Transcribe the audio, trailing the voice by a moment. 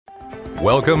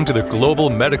Welcome to the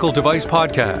Global Medical Device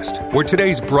Podcast, where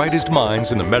today's brightest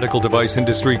minds in the medical device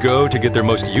industry go to get their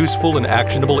most useful and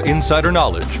actionable insider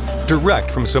knowledge,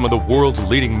 direct from some of the world's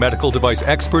leading medical device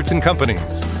experts and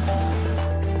companies.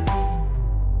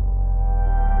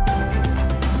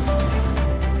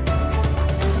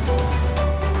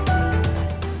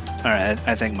 All right,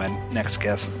 I think my next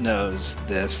guest knows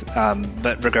this,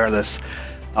 but regardless,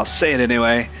 I'll say it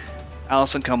anyway.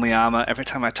 Allison Komiyama, every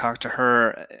time I talk to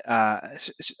her,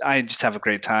 I just have a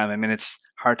great time. I mean, it's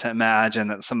hard to imagine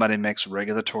that somebody makes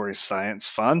regulatory science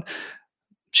fun.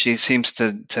 She seems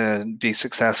to be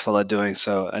successful at doing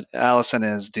so. Allison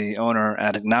is the owner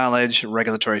at Acknowledge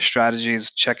Regulatory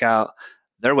Strategies. Check out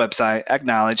their website,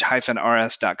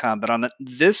 acknowledge-rs.com. But on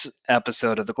this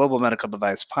episode of the Global Medical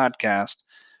Device Podcast,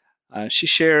 she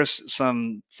shares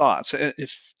some thoughts.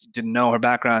 If you didn't know her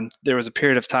background, there was a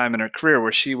period of time in her career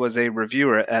where she was a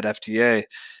reviewer at FDA.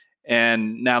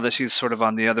 And now that she's sort of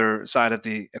on the other side of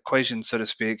the equation, so to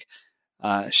speak,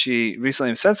 she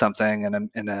recently said something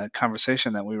in a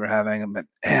conversation that we were having. And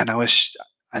man, I wish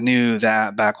I knew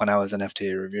that back when I was an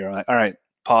FDA reviewer. I'm like, all right,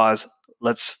 pause.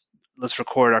 Let's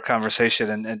record our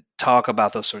conversation and talk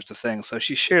about those sorts of things. So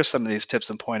she shares some of these tips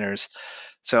and pointers.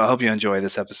 So I hope you enjoy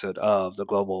this episode of the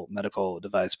Global Medical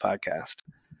Device Podcast.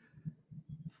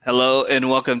 Hello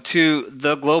and welcome to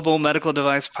the Global Medical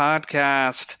Device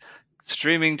Podcast,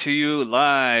 streaming to you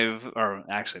live, or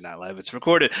actually not live, it's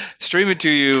recorded, streaming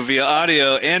to you via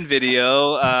audio and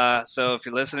video. So if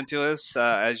you're listening to us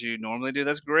as you normally do,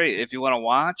 that's great. If you want to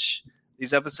watch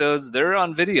these episodes, they're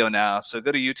on video now. So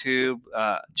go to YouTube,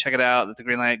 check it out at the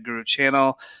Greenlight Guru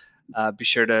channel. Be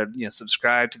sure to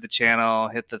subscribe to the channel,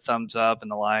 hit the thumbs up and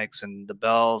the likes and the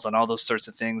bells and all those sorts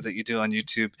of things that you do on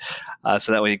YouTube,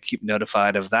 so that way you keep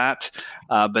notified of that.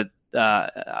 But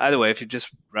either way, if you just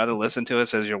rather listen to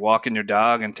us as you're walking your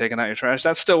dog and taking out your trash,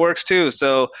 that still works too.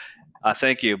 So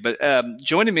thank you. But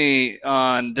joining me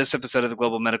on this episode of the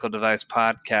Global Medical Device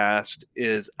Podcast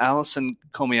is Allison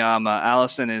Komiyama.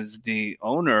 Allison is the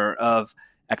owner of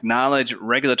Acknowledge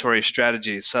Regulatory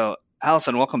Strategies. So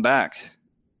Allison, welcome back.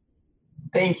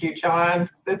 Thank you, John.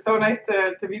 It's so nice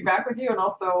to be back with you, and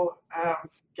also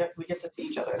we get to see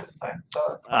each other this time. So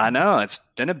it's fun. I know it's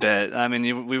been a bit. I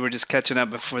mean, we were just catching up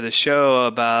before the show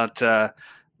about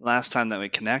last time that we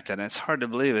connected. And it's hard to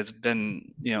believe it's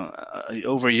been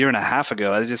over a year and a half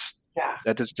ago. That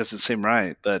just doesn't seem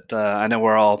right. But I know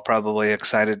we're all probably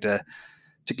excited to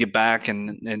get back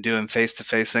and doing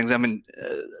face-to-face things. I mean,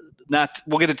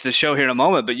 we'll get into the show here in a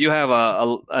moment, but you have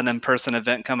an in-person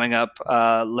event coming up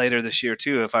later this year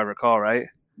too, if I recall, right?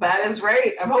 That is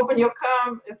right. I'm hoping you'll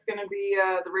come. It's going to be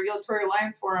the Regulatory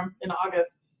Alliance Forum in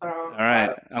August. So all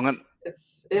right,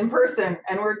 it's in person,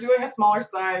 and we're doing a smaller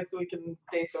size so we can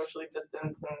stay socially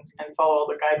distanced and follow all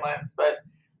the guidelines. But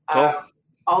cool.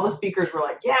 All the speakers were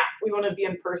like, "Yeah, we want to be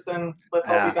in person. Let's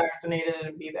all be vaccinated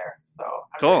and be there." So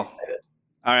I'm cool. very excited.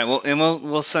 All right, well, and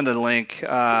we'll send a link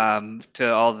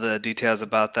to all the details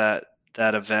about that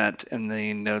event in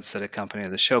the notes that accompany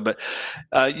the show. But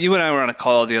you and I were on a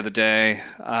call the other day.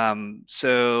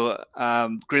 So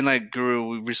Greenlight Guru,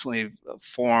 we recently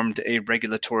formed a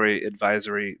regulatory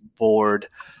advisory board.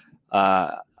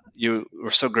 You were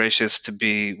so gracious to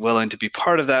be willing to be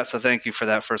part of that, so thank you for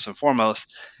that first and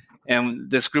foremost. And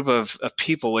this group of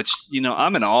people, which,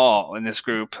 I'm in awe in this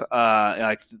group.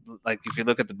 Like if you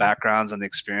look at the backgrounds and the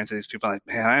experience of these people, I'm like,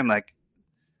 man, I'm like,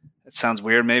 it sounds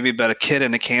weird maybe, but a kid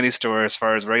in a candy store as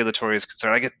far as regulatory is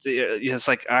concerned. It's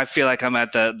like I feel like I'm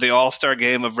at the all-star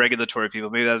game of regulatory people.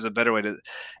 Maybe that's a better way to. And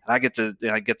I get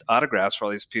the autographs for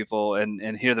all these people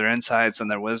and hear their insights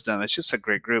and their wisdom. It's just a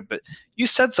great group. But you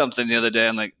said something the other day.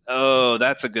 I'm like, oh,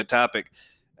 that's a good topic.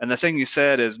 And the thing you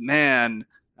said is, man.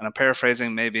 And I'm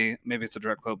paraphrasing, maybe it's a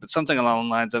direct quote, but something along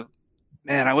the lines of,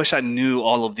 man, I wish I knew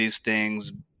all of these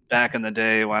things back in the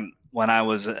day when I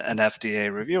was an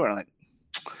FDA reviewer. I'm like,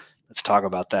 let's talk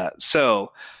about that.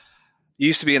 So you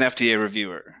used to be an FDA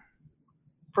reviewer.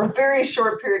 For a very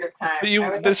short period of time.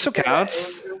 But it still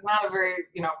counts. It was not a very,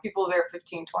 people there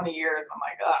 15, 20 years. I'm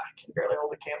like, I can barely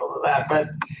hold a candle to that. But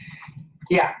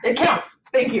yeah, it counts.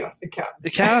 Thank you. It counts. It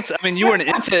counts. I mean, you were an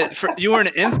infant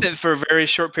for a very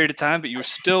short period of time, but you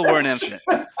still were an infant.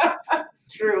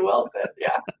 It's true. Well said.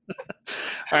 Yeah. All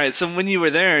right. So when you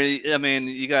were there, I mean,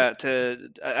 you got to,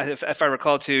 if I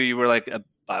recall too, you were like a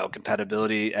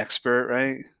biocompatibility expert,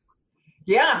 right?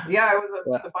 Yeah. I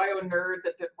was a bio nerd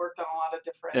that worked on a lot of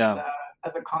different,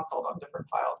 as a consult on different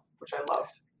files, which I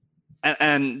loved.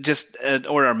 And just an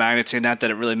order of magnitude, not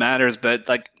that it really matters, but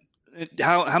like,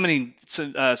 how many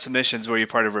submissions were you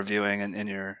part of reviewing in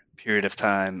your period of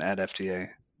time at FDA?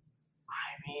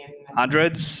 I mean,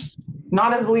 hundreds?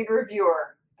 Not as lead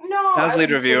reviewer. No, Not as I lead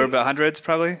would reviewer, say but hundreds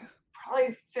probably.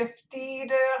 probably 50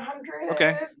 to 100,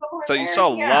 Okay. somewhere So you there.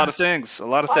 saw a Yeah. lot of things, a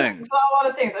lot of things. A lot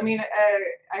of things. I mean,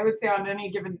 I would say on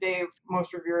any given day,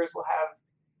 most reviewers will have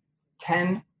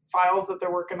 10 files that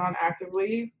they're working on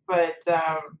actively, but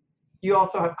you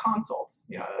also have consults.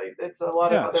 It's a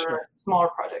lot of Yeah, other sure. smaller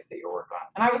projects that you work on.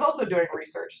 And I was also doing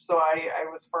research, so I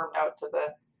was farmed out to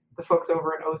the folks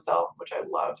over at OCell, which I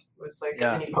loved. It was like a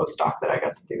Yeah. mini postdoc that I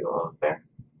got to do while I was there.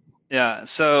 Yeah.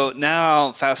 So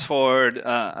now, fast forward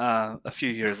a few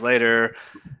years later,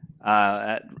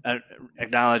 at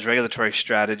acknowledge regulatory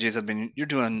strategies. I mean, you're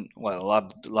doing a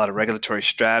lot of regulatory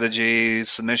strategies,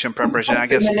 submission preparation. I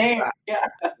It's in guess. the name. Yeah,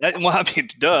 Well, I mean,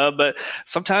 duh, but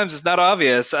sometimes it's not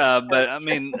obvious. But that's I true.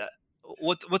 mean,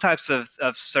 what types of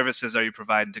services are you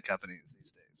providing to companies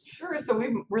these days? Sure. So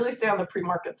we really stay on the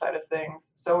pre-market side of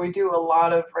things. So we do a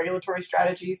lot of regulatory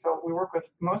strategy. So we work with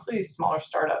mostly smaller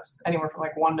startups, anywhere from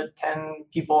like 1 to 10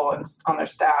 people on their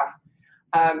staff,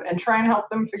 and try and help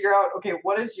them figure out, okay,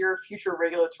 what does your future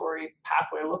regulatory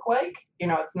pathway look like?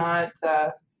 It's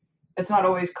not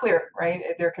always clear, right?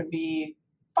 There can be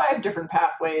 5 different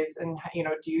pathways, and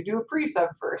do you do a pre-sub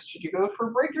first? Should you go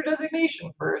for breakthrough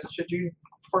designation first? Should you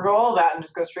forgo all that and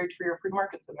just go straight for your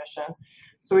pre-market submission?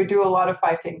 So we do a lot of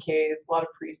 510Ks, a lot of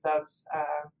pre-subs.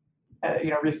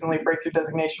 Recently breakthrough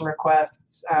designation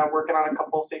requests. Working on a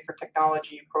couple safer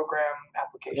technology program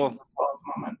applications Cool. as well at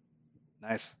the moment.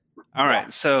 Nice. All Yeah.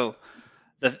 right. So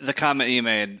the comment you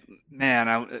made, man,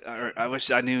 I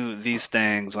wish I knew these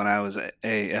things when I was a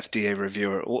FDA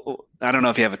reviewer. I don't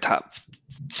know if you have a top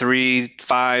 3,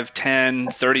 5, 10,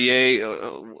 38,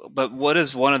 but what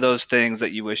is one of those things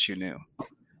that you wish you knew?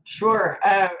 Sure.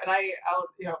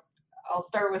 I'll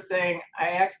start with saying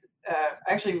I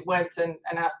actually went and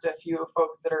asked a few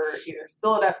folks that are either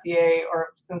still at FDA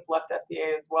or since left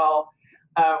FDA as well,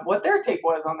 what their take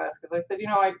was on this. Because I said,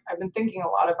 I've been thinking a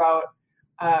lot about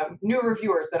new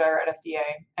reviewers that are at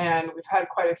FDA, and we've had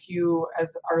quite a few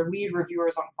as our lead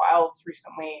reviewers on files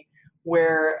recently,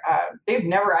 where they've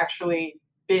never actually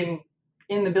been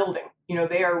in the building.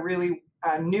 They are really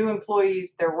new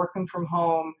employees. They're working from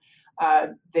home.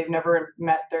 They've never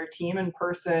met their team in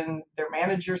person. Their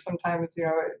managers sometimes, they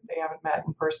haven't met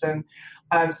in person.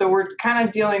 So we're kind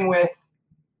of dealing with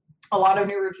a lot of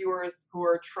new reviewers who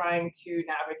are trying to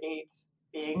navigate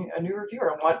being a new reviewer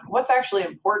and what's actually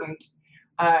important.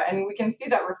 And we can see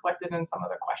that reflected in some of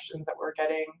the questions that we're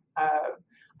getting.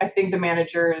 I think the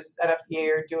managers at FDA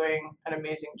are doing an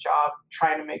amazing job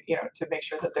trying to make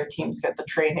sure that their teams get the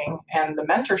training and the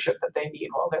mentorship that they need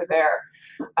while they're there.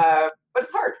 But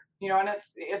it's hard, and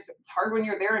it's hard when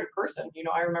you're there in person.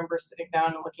 I remember sitting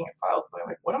down and looking at files, going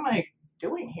like, what am I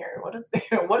doing here? What is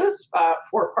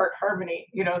 4-part harmony?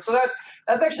 So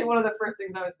that's actually one of the first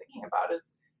things I was thinking about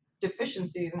is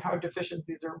deficiencies and how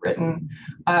deficiencies are written.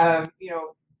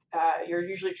 You're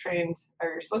usually trained, or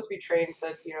you're supposed to be trained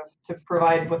that to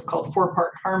provide what's called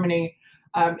 4-part harmony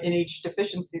in each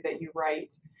deficiency that you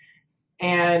write,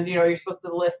 and you're supposed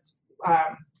to list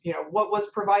what was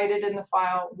provided in the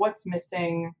file, what's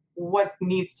missing, what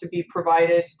needs to be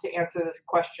provided to answer this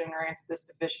question or answer this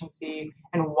deficiency,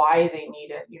 and why they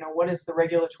need it. What is the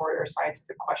regulatory or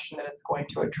scientific question that it's going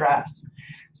to address?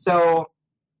 So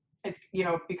it's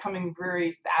becoming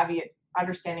very savvy at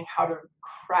understanding how to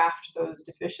craft those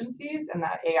deficiencies and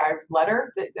that AI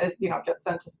letter that gets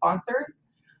sent to sponsors.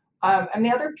 And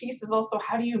the other piece is also,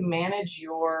 how do you manage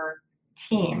your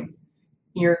team,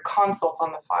 your consults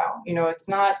on the file? It's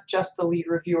not just the lead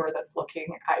reviewer that's looking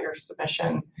at your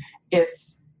submission,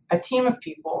 it's a team of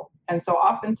people. And so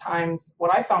oftentimes what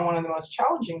I found one of the most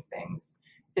challenging things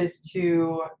is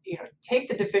to take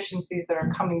the deficiencies that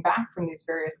are coming back from these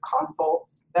various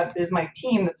consults, that is my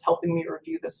team that's helping me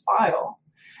review this file,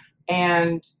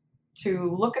 and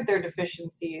to look at their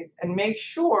deficiencies and make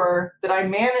sure that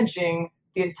I'm managing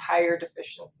the entire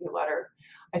deficiency letter.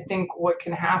 I think what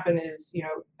can happen is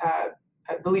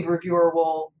the lead reviewer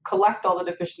will collect all the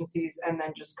deficiencies and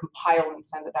then just compile and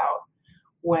send it out,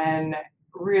 when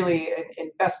really in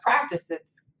best practice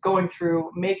it's going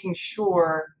through making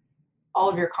sure all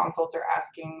of your consults are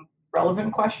asking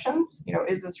relevant questions.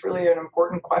 Is this really an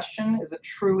important question? Is it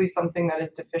truly something that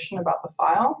is deficient about the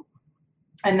file?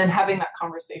 And then having that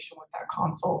conversation with that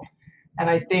consult. And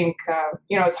I think,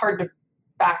 it's hard to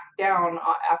back down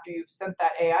after you've sent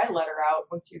that AI letter out,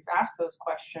 once you've asked those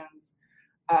questions,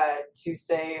 to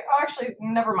say, oh, actually,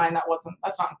 never mind,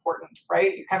 that's not important,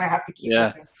 right? You kind of have to keep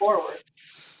moving forward.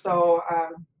 So,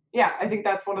 I think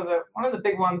that's one of the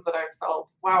big ones that I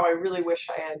felt, wow, I really wish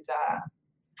I had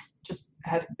just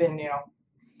had been,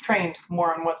 trained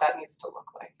more on what that needs to look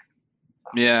like. So.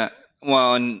 Yeah.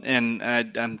 Well, and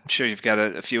I'm sure you've got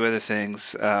a few other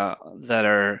things that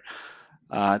are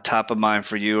top of mind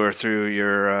for you or through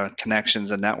your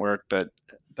connections and network. But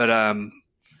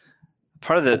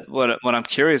part of what I'm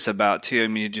curious about too. I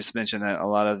mean, you just mentioned that a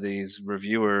lot of these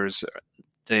reviewers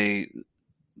they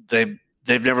they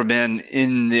they've never been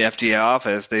in the FDA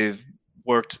office. They've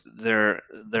worked their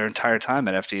entire time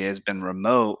at FDA has been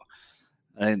remote,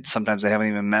 and sometimes they haven't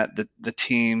even met the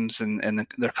teams and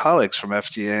their colleagues from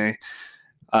FDA.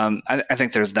 I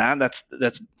think there's that.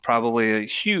 That's probably a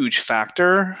huge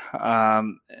factor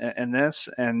in this.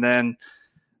 And then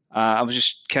I was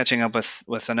just catching up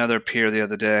with another peer the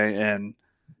other day, and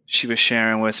she was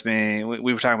sharing with me.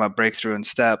 We were talking about breakthrough and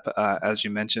step, as you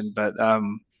mentioned, but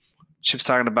she was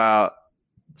talking about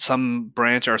some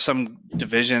branch or some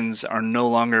divisions are no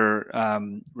longer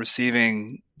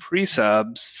receiving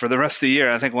pre-subs for the rest of the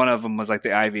year. I think one of them was like the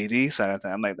IVD side of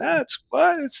thing. I'm like, that's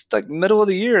what? It's like middle of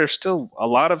the year, still a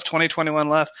lot of 2021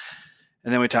 left.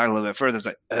 And then we talked a little bit further. It's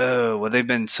like, oh, well, they've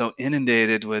been so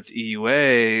inundated with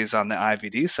EUAs on the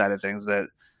IVD side of things that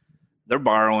they're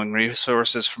borrowing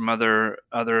resources from other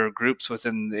groups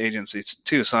within the agencies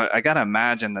too. So I got to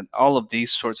imagine that all of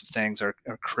these sorts of things are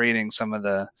creating some of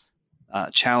the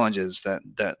challenges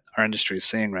that our industry is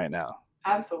seeing right now.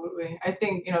 Absolutely. I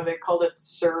think, they called it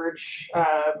surge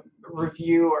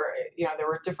review, or, there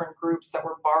were different groups that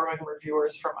were borrowing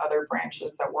reviewers from other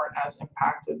branches that weren't as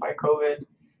impacted by COVID.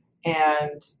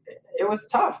 And it was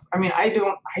tough. I mean, I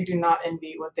do not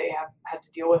envy what they have had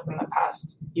to deal with in the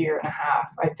past year and a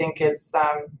half. I think it's,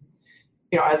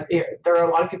 as there are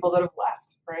a lot of people that have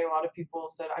left, right? A lot of people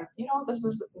said, this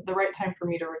is the right time for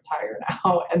me to retire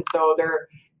now. And so they're,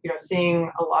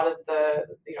 seeing a lot of the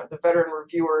veteran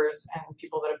reviewers and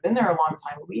people that have been there a long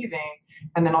time leaving,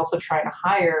 and then also trying to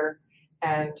hire.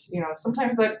 And,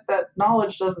 sometimes that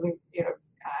knowledge doesn't,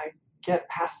 get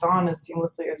passed on as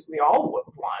seamlessly as we all would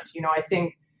want. I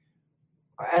think,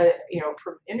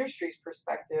 from industry's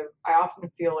perspective, I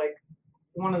often feel like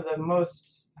one of the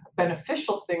most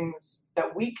beneficial things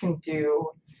that we can do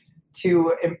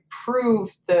to improve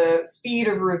the speed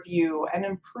of review and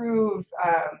improve,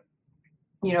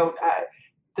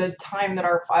 the time that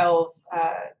our files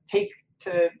take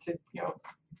to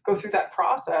go through that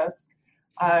process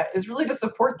is really to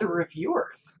support the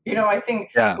reviewers. I think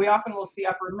Yeah. we often will see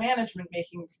upper management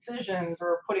making decisions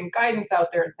or putting guidance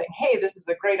out there and saying, hey, this is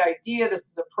a great idea. This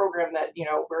is a program that,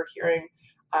 we're hearing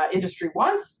industry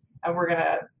wants, and we're going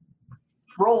to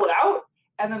roll it out.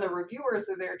 And then the reviewers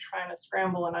are there trying to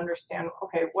scramble and understand,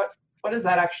 okay, what does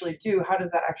that actually do? How does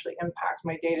that actually impact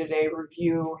my day-to-day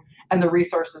review and the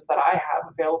resources that I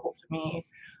have available to me?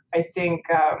 I think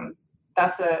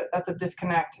that's a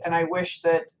disconnect, and I wish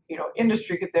that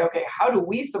industry could say, okay, how do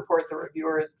we support the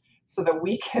reviewers so that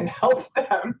we can help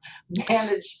them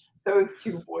manage those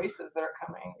two voices that are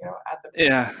coming, at the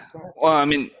Yeah. Well, I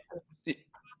mean,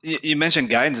 you mentioned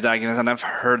guidance documents, and I've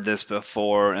heard this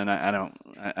before, and I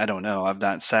don't know. I've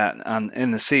not sat in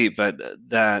the seat, but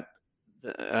that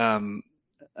um,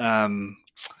 um,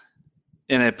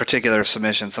 in a particular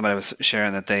submission, somebody was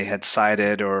sharing that they had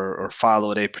cited or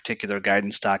followed a particular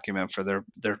guidance document for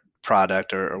their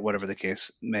product or whatever the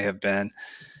case may have been,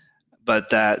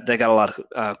 but that they got a lot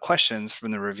of questions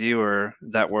from the reviewer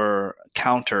that were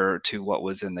counter to what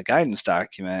was in the guidance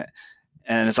document.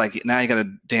 And it's like, now you got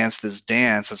to dance this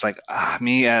dance. It's like,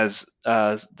 me as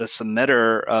the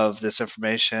submitter of this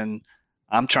information,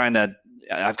 I've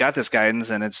got this guidance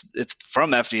and it's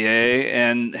from FDA,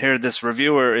 and here this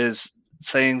reviewer is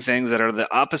saying things that are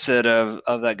the opposite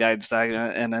of that guidance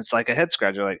document, and it's like a head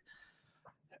scratcher. Like,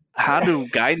 how do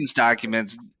guidance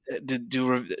documents, do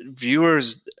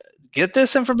reviewers get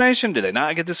this information? Do they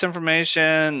not get this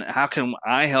information? How can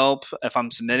I help if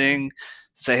I'm submitting?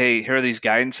 Say, hey, here are these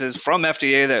guidances from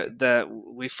FDA that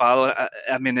we follow.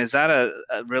 I mean, is that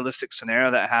a realistic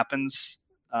scenario that happens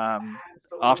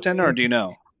often, or do you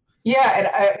know? Yeah,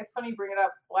 and it's funny you bring it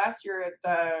up. Last year at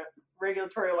the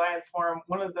Regulatory Alliance Forum,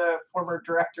 one of the former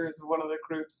directors of one of the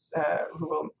groups, who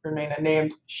will remain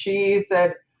unnamed, she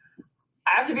said,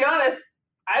 I have to be honest,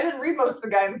 I didn't read most of the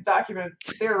guidance documents.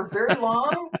 They're very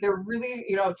long. They're really,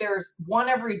 there's one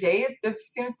every day that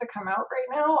seems to come out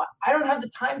right now. I don't have the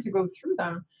time to go through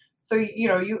them. So, you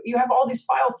have all these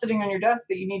files sitting on your desk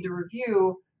that you need to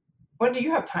review. When do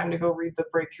you have time to go read the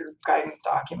breakthrough guidance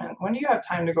document? When do you have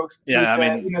time to go read Yeah, I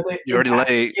mean, the you're already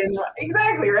late.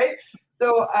 Exactly, right?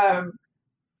 So,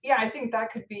 yeah, I think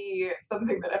that could be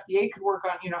something that FDA could work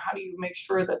on. How do you make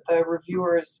sure that the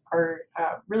reviewers are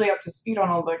really up to speed on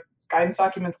all the guidance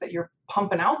documents that you're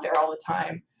pumping out there all the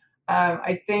time?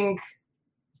 I think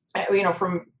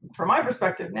from my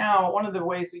perspective now, one of the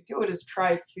ways we do it is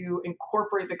try to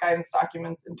incorporate the guidance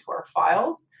documents into our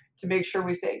files to make sure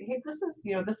we say, hey, this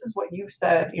is what you've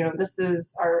said, this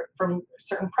is our from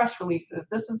certain press releases,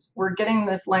 we're getting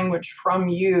this language from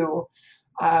you.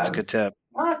 That's a good tip.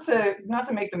 Not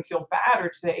to make them feel bad or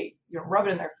to say, rub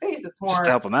it in their face. It's Just to more,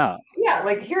 help them out. yeah,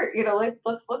 like here,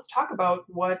 let's talk about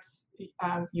what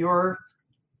your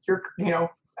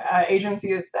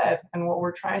agency has said and what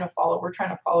we're trying to follow. We're trying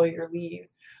to follow your lead.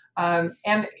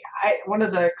 And one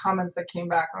of the comments that came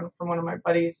back from one of my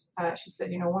buddies, she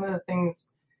said, one of the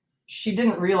things she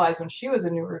didn't realize when she was a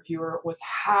new reviewer was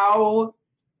how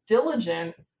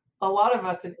diligent a lot of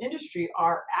us in industry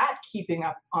are at keeping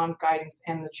up on guidance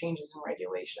and the changes in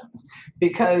regulations,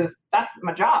 because that's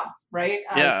my job, right?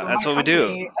 Yeah, So that's my what we do.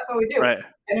 company, that's what we do. Right.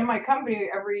 And in my company,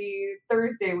 every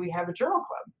Thursday we have a journal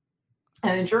club.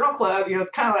 And in journal club,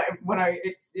 it's kind of like when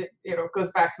it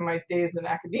goes back to my days in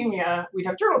academia. We'd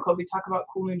have journal club. We talk about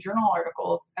cool new journal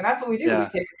articles, and that's what we do. Yeah. We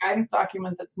take a guidance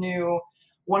document that's new.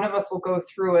 One of us will go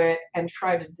through it and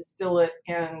try to distill it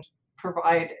and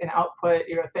provide an output.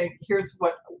 Saying here's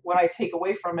what I take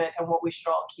away from it and what we should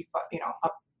all keep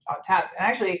up on tabs. And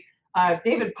actually,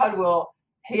 David Pudwill,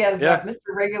 he has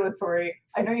Mr. Regulatory.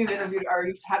 I know you've interviewed or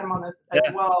you've had him on this as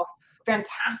well.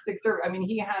 Fantastic service. I mean,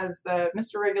 he has the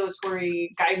Mr.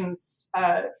 Regulatory Guidance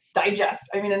Digest.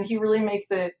 I mean, and he really makes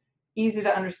it easy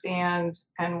to understand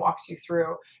and walks you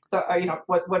through. So,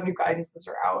 what new guidances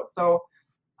are out. So,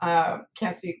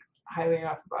 can't speak highly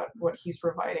enough about what he's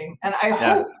providing. And I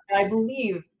hope and I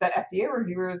believe that FDA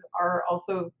reviewers are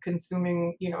also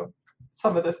consuming,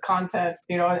 some of this content,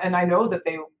 and I know that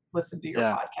they listen to your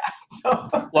podcast.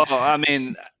 So. Well, I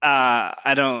mean,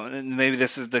 I don't, maybe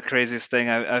this is the craziest thing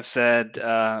I've said,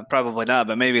 probably not,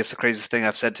 but maybe it's the craziest thing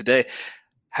I've said today.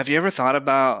 Have you ever thought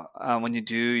about when you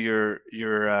do your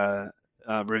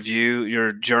review,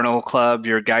 your journal club,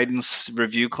 your guidance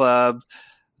review club,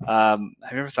 have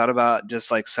you ever thought about just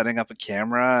like setting up a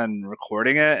camera and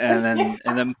recording it and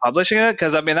then publishing it?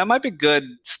 Because I mean, that might be good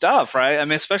stuff, right? I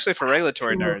mean, especially for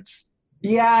regulatory nerds.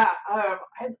 Yeah,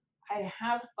 I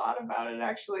have thought about it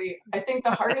actually. I think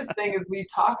the hardest thing is we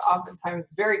talk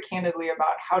oftentimes very candidly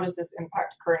about how does this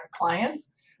impact current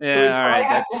clients. Yeah, So we all right.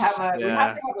 have to have we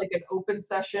have to have like an open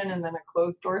session and then a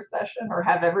closed door session, or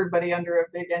have everybody under a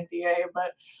big NDA.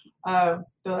 But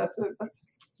so that's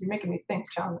you're making me think,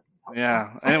 John. This is helpful.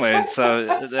 Yeah. Anyway, so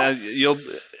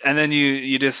and then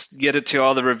you just get it to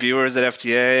all the reviewers at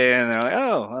FDA, and they're like,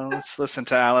 oh, well, let's listen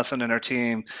to Allison and her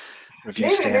team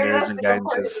review standards and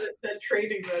guidances. The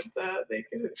training that they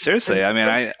could. Seriously, I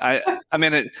mean, I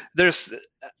mean, it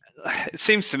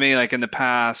seems to me like in the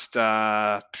past,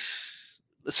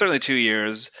 certainly 2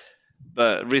 years,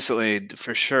 but recently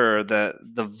for sure, that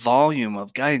the volume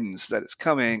of guidance that is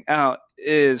coming out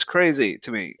is crazy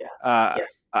to me.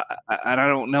 Yes. And I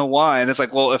don't know why. And it's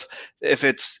like, well, if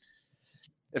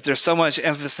there's so much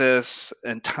emphasis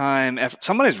and time,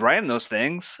 somebody's writing those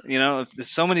things, if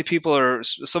there's so many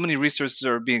resources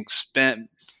are being spent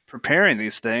preparing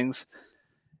these things,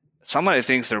 somebody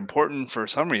thinks they're important for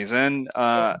some reason.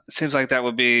 It seems like that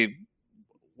would be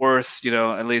worth,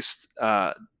 at least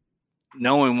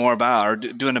knowing more about or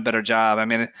doing a better job. I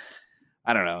mean,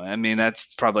 I don't know. I mean,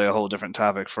 that's probably a whole different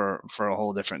topic for a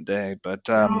whole different day. But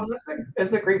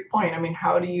that's a great point. I mean,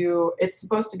 it's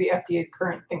supposed to be FDA's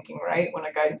current thinking, right? When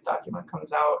a guidance document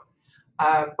comes out,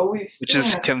 but which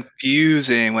is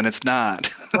confusing when it's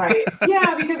not. Right.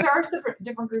 Yeah, because there are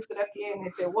different groups at FDA, and they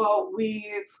say, well,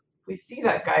 we see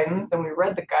that guidance and we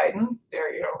read the guidance, or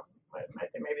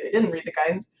maybe they didn't read the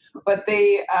guidance, but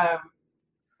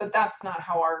but that's not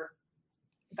how our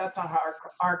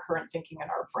current thinking in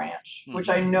our branch, which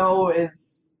I know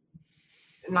is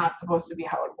not supposed to be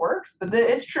how it works, but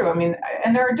it's true. I mean,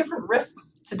 and there are different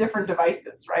risks to different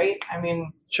devices, right? I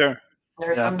mean, sure.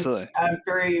 There's some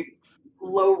very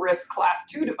low risk class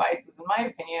 2 devices, in my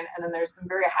opinion, and then there's some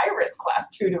very high risk class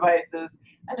 2 devices.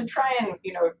 And to try and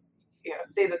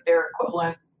say that they're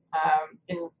equivalent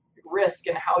in risk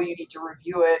and how you need to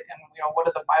review it, and what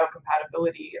are the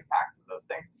biocompatibility impacts of those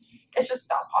things, it's just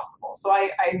not possible. So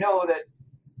I know that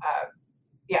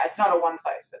it's not a one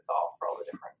size fits all for all the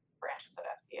different branches at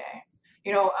FDA.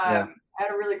 I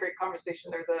had a really great conversation.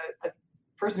 There's a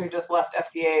person who just left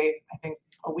FDA, I think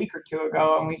a week or 2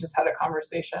 ago, and we just had a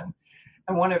conversation.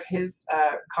 And one of his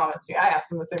comments, I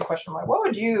asked him the same question. I'm like,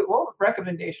 what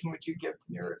recommendation would you give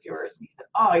to new reviewers? And he said,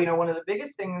 one of the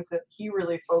biggest things that he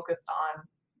really focused on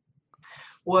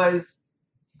was,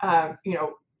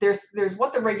 there's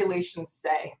what the regulations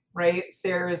say, right?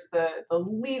 There is the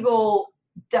legal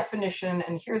definition,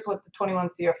 and here's what the 21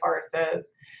 CFR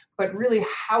says. but really,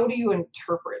 how do you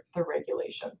interpret the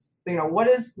regulations? What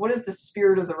is the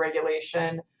spirit of the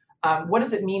regulation? What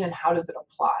does it mean, and how does it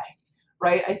apply?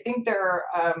 Right? I think there are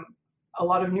a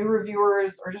lot of new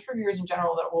reviewers, or just reviewers in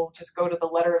general, that will just go to the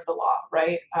letter of the law.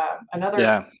 Right?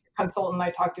 Another consultant I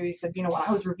talked to, he said, when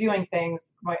I was reviewing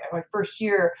things my first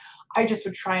year, I just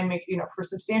would try and make, for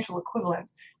substantial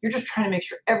equivalence, you're just trying to make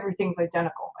sure everything's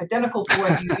identical to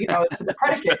what to the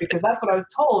predicate, because that's what I was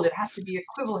told. It has to be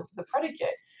equivalent to the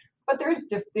predicate. But there's,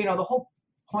 the whole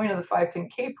point of the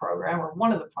 510K program, or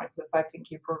one of the points of the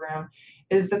 510K program,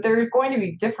 is that there are going to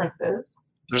be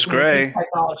differences. There's gray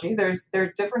technology. There's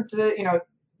different,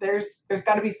 there's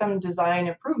got to be some design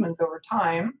improvements over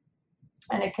time,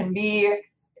 and it can be,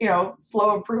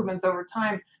 slow improvements over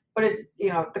time. But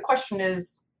the question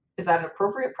is that an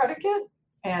appropriate predicate?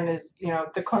 And is,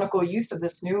 the clinical use of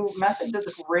this new method, does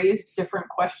it raise different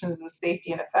questions of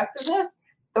safety and effectiveness?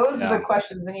 Those are the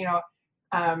questions. And,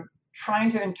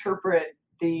 trying to interpret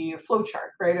the flow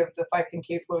chart, right, of the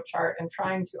 510K flow chart, and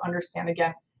trying to understand,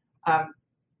 again,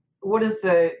 what does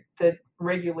the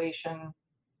regulation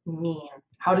mean?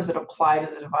 How does it apply to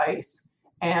the device?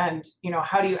 And,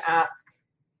 how do you ask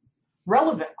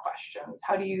relevant questions?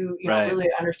 How do you, really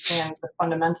understand the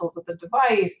fundamentals of the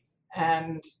device?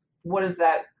 And what does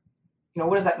that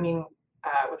mean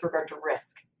with regard to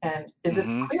risk? And is it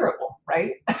clearable,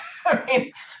 right? I mean,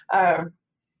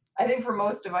 I think for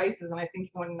most devices, and I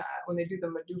think when they do the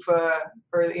MDUFA,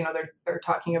 or they're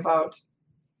talking about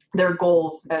their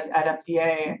goals at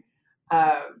FDA,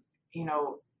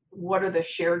 what are the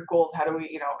shared goals? How do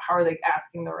we, how are they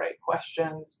asking the right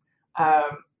questions?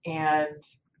 And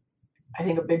I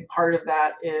think a big part of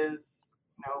that is,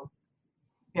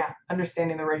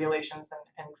 understanding the regulations,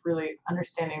 and really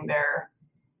understanding the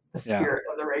spirit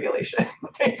of the regulation,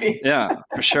 maybe. Yeah,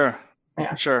 for sure.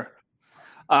 For sure.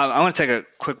 I want to take a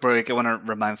quick break. I want to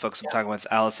remind folks I'm talking with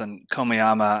Allison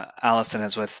Komiyama. Allison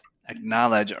is with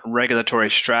Acknowledge Regulatory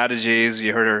Strategies.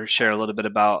 You heard her share a little bit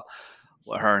about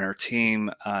what her and her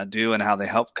team do and how they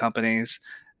help companies.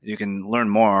 You can learn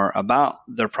more about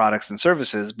their products and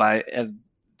services by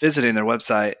visiting their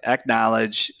website,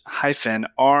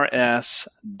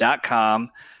 acknowledge-rs.com.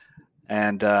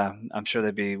 And I'm sure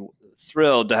they'd be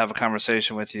thrilled to have a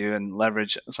conversation with you and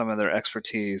leverage some of their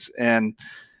expertise. And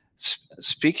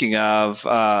speaking of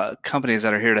companies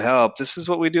that are here to help, this is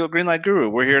what we do at Greenlight Guru.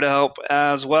 We're here to help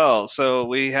as well. So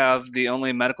we have the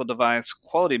only medical device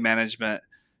quality management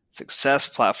success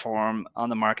platform on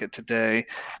the market today,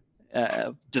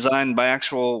 designed by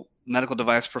actual medical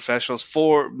device professionals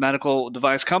for medical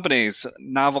device companies.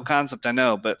 Novel concept, I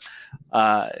know, but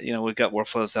we've got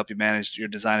workflows to help you manage your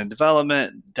design and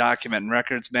development, document and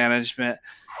records management,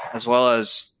 as well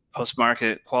as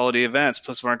post-market quality events,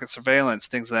 post-market surveillance,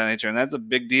 things of that nature. And that's a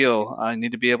big deal. You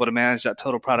need to be able to manage that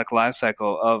total product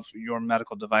lifecycle of your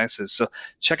medical devices. So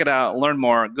check it out, learn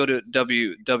more, go to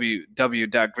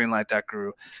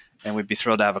www.greenlight.guru, and we'd be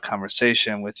thrilled to have a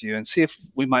conversation with you and see if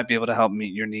we might be able to help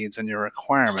meet your needs and your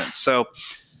requirements. So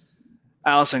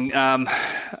Allison,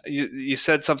 you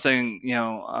said something,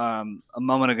 a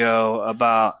moment ago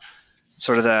about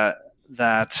sort of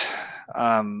that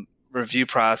review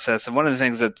process, and one of the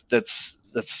things that's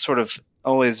sort of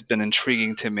always been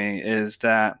intriguing to me is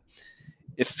that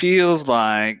it feels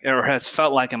like, or has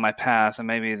felt like in my past, and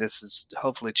maybe this is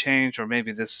hopefully changed, or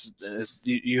maybe this is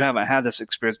you haven't had this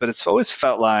experience, but it's always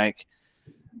felt like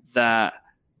that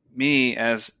me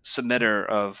as submitter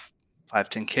of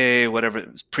 510K, whatever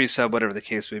pre-sub, whatever the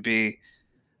case may be,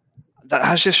 that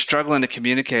I was just struggling to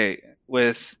communicate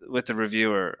with the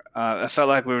reviewer. I felt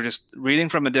like we were just reading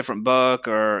from a different book,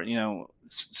 or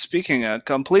speaking a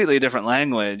completely different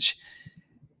language.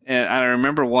 And I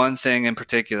remember one thing in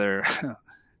particular,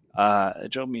 it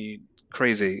drove me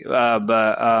crazy. But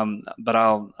I'll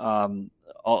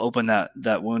open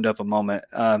that wound up a moment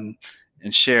and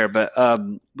share. But I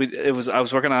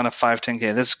was working on a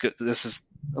 510K. This is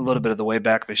a little bit of the way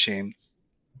back machine,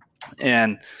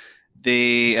 and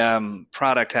the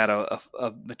product had a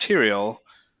material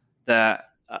that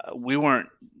we weren't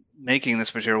making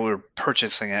this material, we were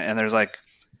purchasing it, and there's like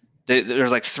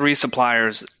 3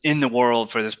 suppliers in the world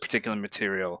for this particular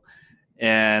material,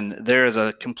 and there is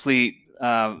a complete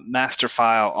master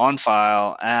file on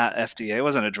file at FDA. It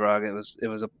wasn't a drug, it was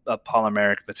a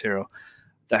polymeric material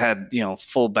that had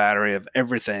full battery of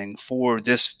everything for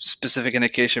this specific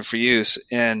indication for use.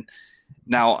 And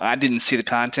now, I didn't see the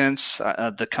contents.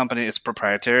 The company is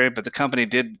proprietary, but the company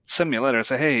did send me a letter and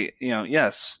say, hey,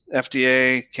 yes,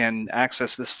 FDA can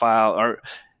access this file, or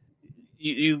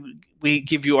we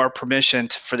give you our permission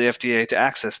for the FDA to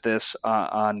access this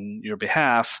on your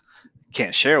behalf.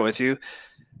 Can't share with you.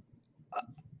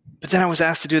 but then I was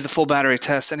asked to do the full battery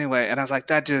test anyway, and I was like,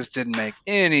 that just didn't make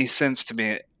any sense to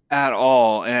me at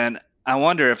all. And I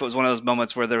wonder if it was one of those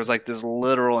moments where there was like this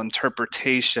literal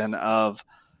interpretation of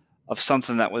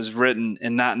something that was written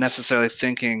and not necessarily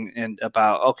thinking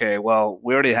about, okay, well,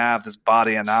 we already have this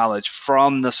body of knowledge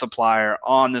from the supplier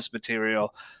on this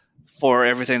material for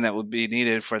everything that would be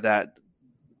needed for that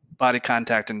body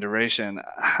contact and duration.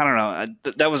 I don't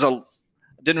know. That was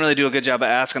didn't really do a good job of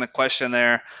asking a question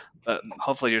there, but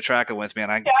hopefully you're tracking with me.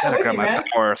 And I Yeah, I'm gotta with grab you, my man.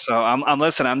 power, so I'm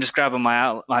listening. I'm just grabbing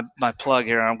my plug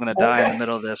here. I'm gonna die in the Okay.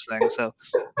 middle of this thing. So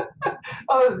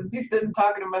I'll be sitting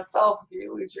talking to myself if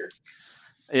you lose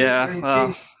yeah, your well,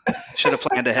 juice. should have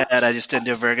planned ahead. I just didn't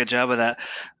do a very good job of that.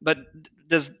 But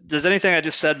does anything I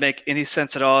just said make any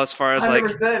sense at all as far as like,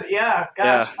 100%. Yeah.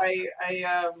 Gosh,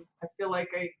 yeah, I feel like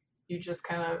you just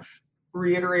kind of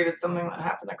reiterated something that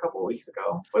happened a couple of weeks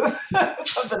ago with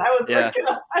something I was yeah. working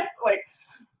on. Like,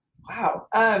 wow.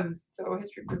 So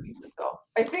history repeats itself.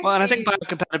 I think Well, and I think the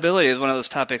biocompatibility is one of those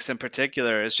topics in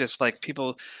particular. It's just like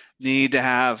people need to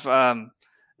have.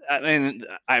 I mean,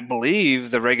 I believe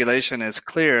the regulation is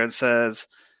clear and says,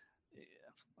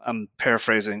 I'm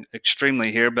paraphrasing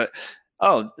extremely here, but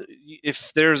oh,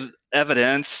 if there's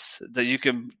evidence that you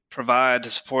can provide to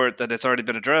support that it's already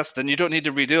been addressed, then you don't need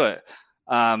to redo it.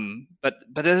 But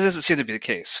it doesn't seem to be the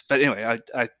case. But anyway,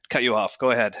 I cut you off.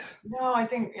 Go ahead. No, I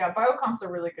think yeah, biocomp's a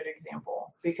really good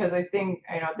example because I think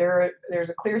there's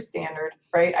a clear standard,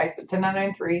 right? ISO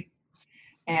 10993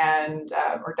 and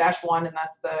or -1, and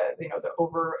that's the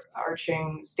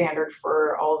overarching standard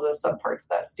for all the subparts of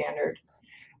that standard.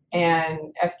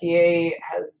 And FDA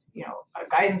has a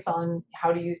guidance on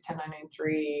how to use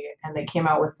 10993, and they came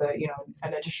out with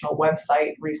an additional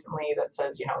website recently that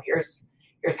says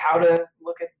here's how to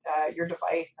look at your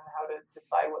device and how to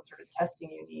decide what sort of testing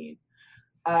you need.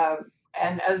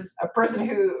 And as a person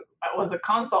who was a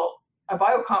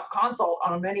biocomp consult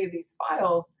on many of these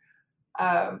files,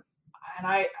 um, and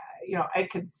I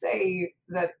could say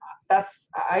that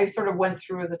I sort of went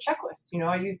through as a checklist.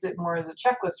 I used it more as a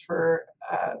checklist for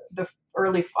the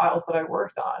early files that I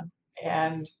worked on,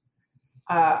 and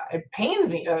it pains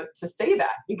me to say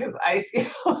that because I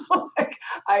feel like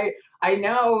I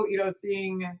know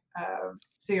seeing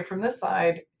it from this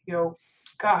side,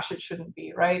 gosh, it shouldn't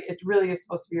be, right? It really is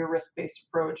supposed to be a risk-based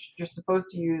approach. You're supposed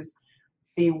to use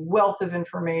the wealth of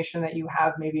information that you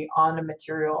have maybe on a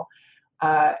material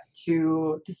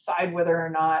to decide whether or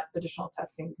not additional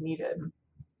testing is needed.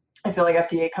 I feel like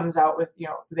FDA comes out with,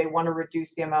 they want to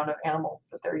reduce the amount of animals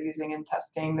that they're using in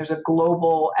testing. There's a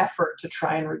global effort to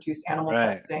try and reduce animal Right.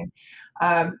 testing.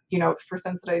 For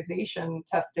sensitization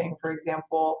testing, for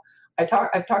example, I've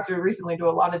talked recently to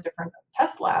a lot of different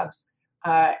test labs,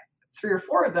 3 or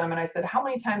 4 of them, and I said, how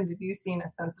many times have you seen a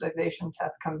sensitization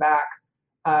test come back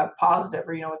positive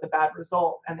or with a bad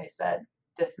result? And they said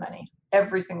this many.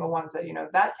 Every single one said,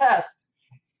 that test,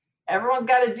 everyone's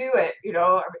got to do it.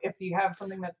 If you have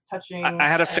something that's touching. I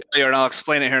had a failure, and I'll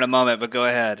explain it here in a moment. But go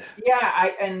ahead.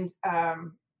 Yeah,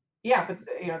 but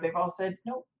they've all said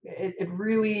no. It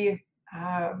really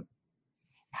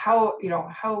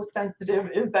how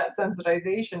sensitive is that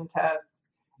sensitization test,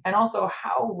 and also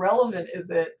how relevant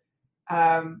is it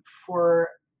for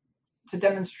to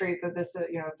demonstrate that this,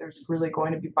 if there's really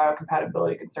going to be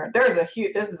biocompatibility concern.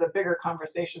 This is a bigger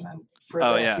conversation than for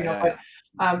Oh this, yeah, yeah, but,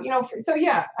 yeah. so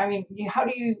yeah, I mean, how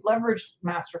do you leverage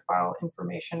master file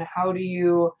information? How do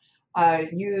you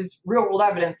use real world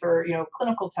evidence or,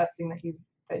 clinical testing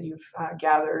that you've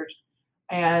gathered?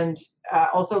 And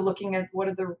also looking at what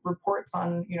are the reports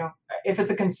on, if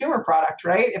it's a consumer product,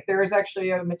 right? If there is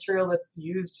actually a material that's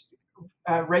used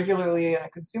regularly in a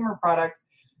consumer product,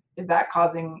 is that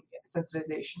causing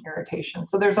sensitization, irritation?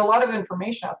 So there's a lot of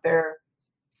information out there.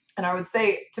 And I would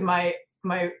say to my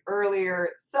earlier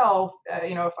self,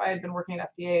 if I had been working at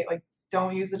FDA, like,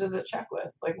 don't use it as a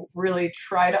checklist. Like, really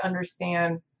try to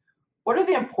understand what are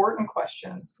the important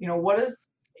questions.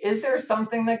 Is there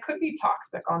something that could be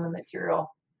toxic on the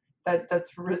material that's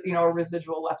a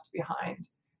residual left behind?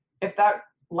 If that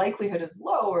likelihood is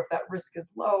low, or if that risk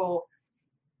is low,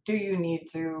 do you need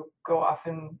to go off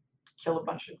and kill a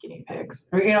bunch of guinea pigs?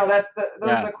 Those are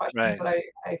the questions Right. that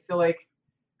I feel like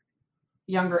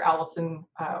younger Allison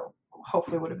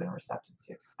hopefully would have been receptive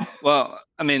to. Well,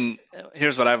 I mean,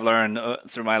 here's what I've learned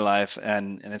through my life,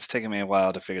 and it's taken me a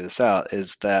while to figure this out,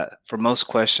 is that for most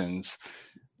questions,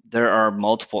 there are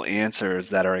multiple answers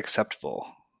that are acceptable.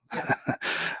 Yes.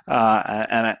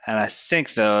 And I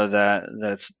think though that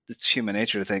it's human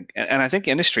nature to think, and I think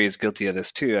industry is guilty of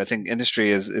this too. I think industry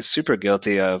is super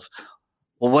guilty of,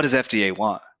 well, what does FDA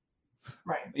want?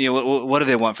 What do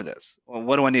they want for this? Well,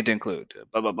 what do I need to include?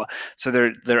 Blah blah blah. So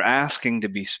they're asking to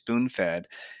be spoon fed,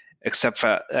 except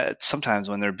for sometimes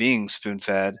when they're being spoon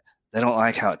fed, they don't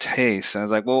like how it tastes. And I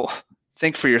was like, well,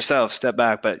 think for yourself, step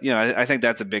back. But I think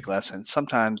that's a big lesson.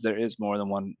 Sometimes there is more than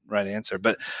one right answer.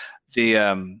 But the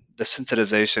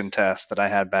sensitization test that I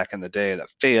had back in the day that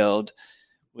failed,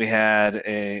 we had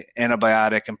a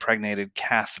antibiotic impregnated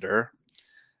catheter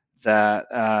that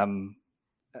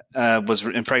was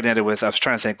impregnated with, I was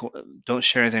trying to think, don't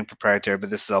share anything proprietary, but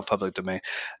this is all public domain,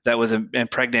 that was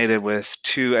impregnated with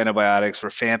two antibiotics,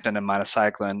 rifampin and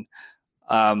minocycline.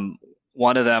 Um,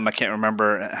 One of them, I can't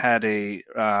remember, had a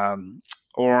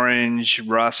orange,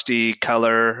 rusty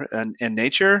color in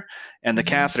nature, and the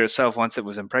catheter itself, once it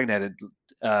was impregnated,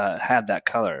 had that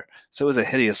color. So it was a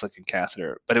hideous looking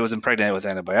catheter, but it was impregnated with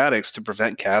antibiotics to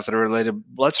prevent catheter related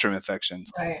bloodstream infections.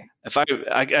 Right.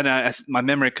 My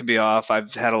memory could be off.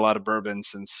 I've had a lot of bourbon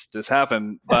since this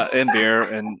happened, but in beer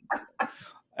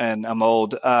and I'm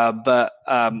old. But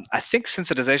I think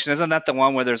sensitization, isn't that the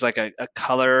one where there's like a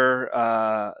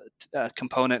color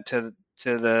component to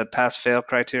the pass fail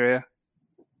criteria?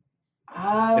 You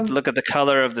have to look at the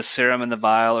color of the serum in the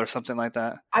vial or something like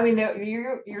that. I mean,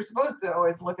 you're supposed to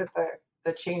always look at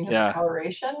the change in the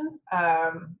coloration. But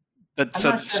I'm not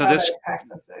sure how that impacts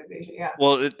sensitization. Yeah.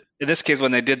 Well, in this case,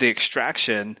 when they did the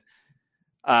extraction,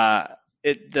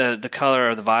 the color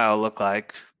of the vial looked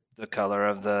like the color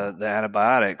of the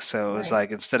antibiotics. So it was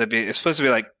like, instead of being, it's supposed to be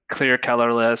like clear,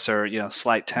 colorless, or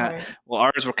slight tint. Right. Well,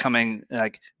 ours were coming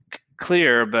like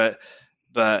clear, but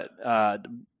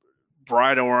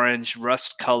bright orange,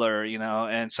 rust color,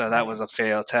 and so that was a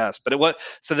failed test. But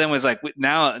so then it was like,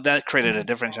 now that created a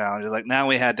different challenge. It's like, now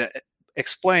we had to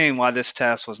explain why this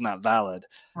test was not valid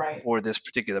for this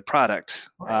particular product.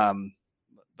 Right.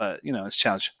 But it's a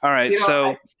challenge. All right,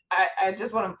 so I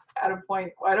just want to add a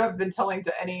point. I've been telling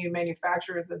to any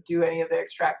manufacturers that do any of the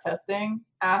extract testing,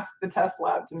 ask the test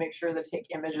lab to make sure they take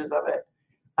images of it.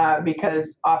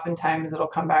 Because oftentimes it'll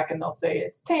come back and they'll say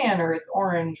it's tan or it's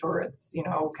orange or it's,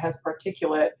 has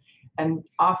particulate. And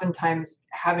oftentimes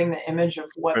having the image of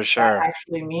what that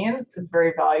actually means is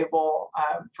very valuable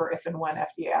for if and when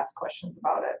FDA asks questions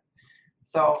about it.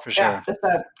 So just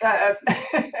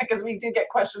because we do get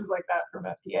questions like that from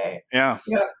FDA. Yeah.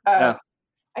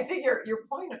 I think your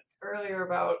point earlier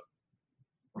about,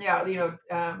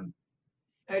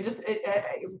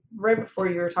 right before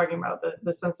you were talking about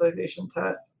the sensitization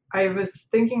test, I was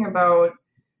thinking about,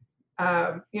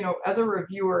 as a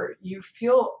reviewer, you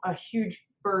feel a huge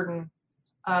burden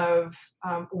of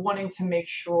wanting to make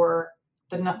sure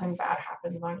that nothing bad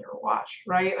happens on your watch,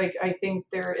 right? Like, I think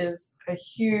there is a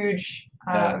huge,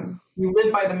 you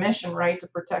live by the mission, right, to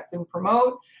protect and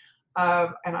promote.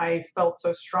 And I felt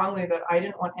so strongly that I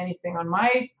didn't want anything on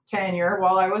my tenure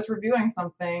while I was reviewing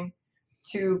something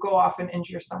to go off and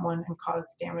injure someone and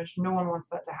cause damage. No one wants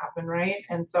that to happen, right?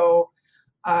 And so,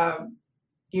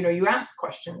 you ask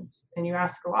questions, and you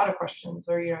ask a lot of questions,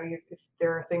 or, if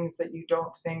there are things that you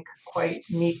don't think quite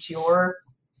meet your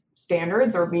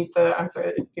standards or meet the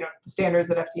standards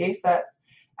that FDA sets,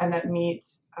 and that meet,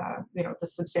 the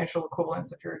substantial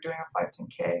equivalence if you're doing a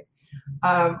 510K.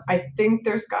 I think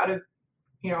there's got to,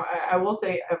 I will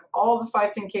say, of all the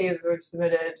 510Ks that we've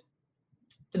submitted,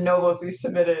 de novos we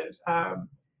submitted, I've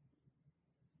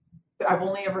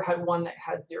only ever had one that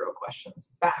had 0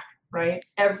 questions back, right?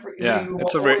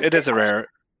 It is a rare,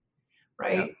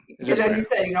 right? Because as you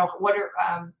said, what are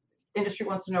industry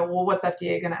wants to know, well, what's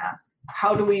FDA going to ask?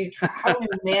 How do we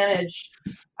manage?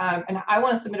 And I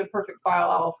want to submit a perfect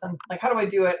file, Allison. Like, how do I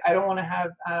do it? I don't want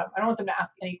them to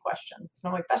ask any questions. And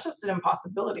I'm like, that's just an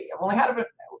impossibility. I've only had it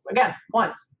again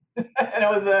once, and it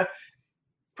was a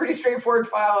pretty straightforward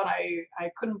file, and I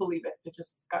couldn't believe it. It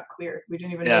just got cleared. We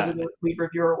didn't even know who the lead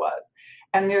reviewer was.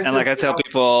 And I tell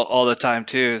people all the time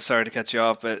too. Sorry to cut you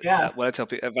off, but what I tell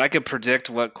people, if I could predict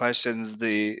what questions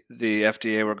the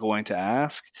FDA were going to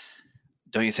ask,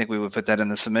 don't you think we would put that in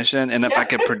the submission? And if I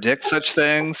could predict such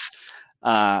things,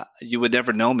 you would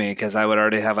never know me, because I would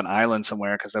already have an island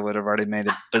somewhere, because I would have already made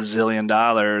 $1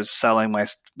 bazillion selling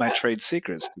my trade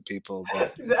secrets to people.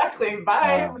 But, exactly.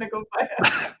 Bye. I'm going to go buy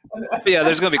it. Yeah,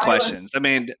 there's going to be questions. I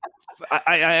mean,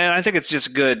 I think it's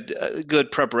just good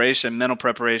preparation, mental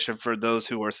preparation for those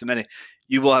who are submitting.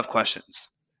 You will have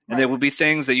questions, and there will be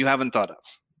things that you haven't thought of.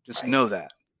 Just know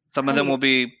that. Some of them will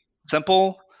be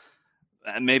simple,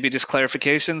 maybe just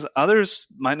clarifications. Others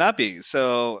might not be.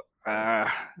 So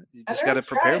you just got to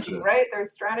prepare for that. Right?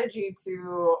 There's strategy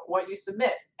to what you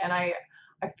submit, and I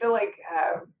feel like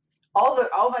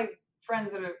all my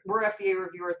friends that were FDA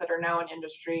reviewers that are now in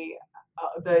industry,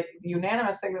 the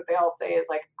unanimous thing that they all say is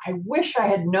like, I wish I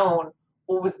had known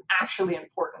what was actually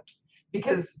important.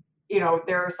 Because,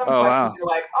 there are some Oh, questions wow. you're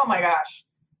like, oh my gosh,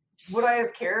 would I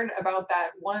have cared about that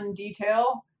one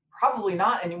detail? Probably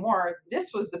not anymore.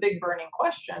 This was the big burning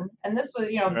question. And this was,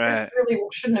 this Right. really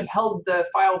shouldn't have held the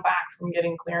file back from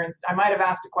getting clearance. I might have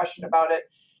asked a question about it,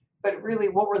 but really,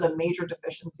 what were the major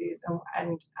deficiencies?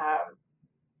 And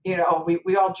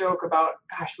we all joke about,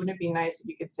 gosh, wouldn't it be nice if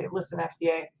you could say, listen,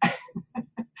 FDA,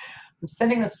 I'm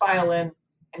sending this file in,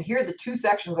 and here are the two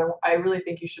sections I really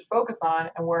think you should focus on,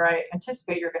 and where I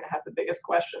anticipate you're going to have the biggest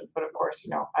questions. But of course,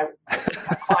 I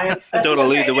have clients I that don't want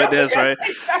to lead the witness, right?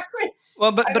 exactly.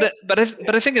 Well, but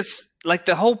I think it's like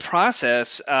the whole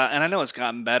process, and I know it's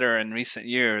gotten better in recent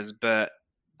years, but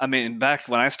I mean, back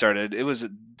when I started, it was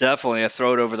definitely a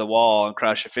throw it over the wall and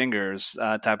cross your fingers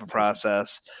type of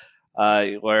process,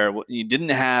 where you didn't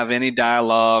have any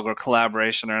dialogue or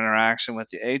collaboration or interaction with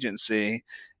the agency.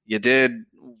 You did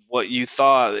what you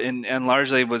thought, and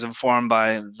largely was informed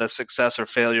by the success or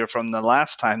failure from the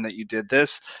last time that you did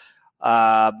this.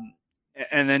 Um,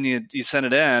 and then you sent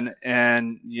it in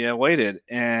and you waited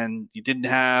and you didn't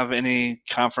have any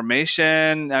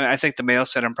confirmation. I think the mail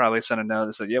center probably sent a note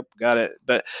that said, yep, got it,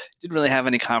 but didn't really have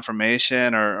any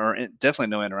confirmation or definitely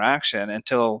no interaction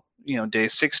until day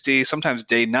 60, sometimes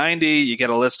day 90. You get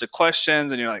a list of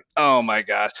questions and you're like, oh my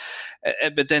gosh.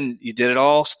 But then you did it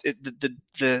all.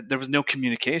 There was no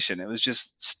communication. It was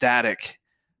just static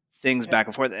things back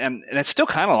and forth, and it's still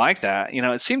kind of like that.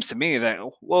 It seems to me that,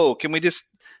 whoa, can we just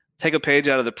take a page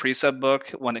out of the pre-sub book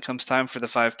when it comes time for the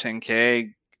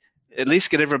 510K? At least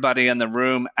get everybody in the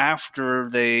room after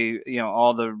they,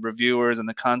 all the reviewers and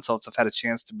the consults have had a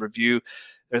chance to review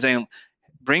their thing.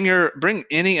 Bring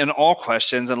any and all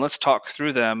questions and let's talk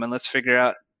through them and let's figure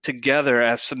out together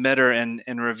as submitter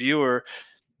and reviewer.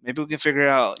 Maybe we can figure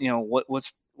out,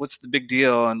 what's the big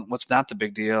deal and what's not the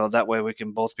big deal. That way we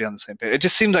can both be on the same page. It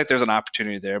just seems like there's an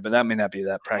opportunity there, but that may not be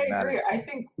that I pragmatic. agree. I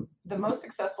think the most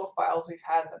successful files we've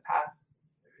had in the past,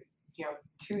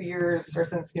 2 years, or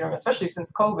since, especially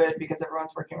since COVID, because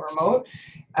everyone's working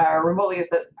remotely, is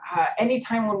that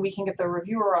anytime when we can get the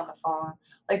reviewer on the phone,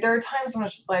 like there are times when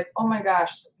it's just like, oh my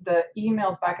gosh, the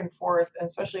emails back and forth, and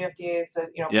especially FDA said,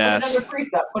 Yes.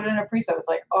 put it in a precept. It's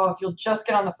like, oh, if you'll just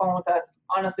get on the phone with us,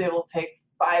 honestly, it'll take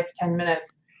 5-10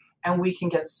 minutes and we can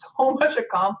get so much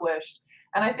accomplished.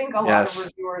 And I think a lot of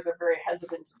reviewers are very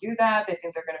hesitant to do that. They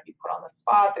think they're going to be put on the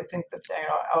spot. They think that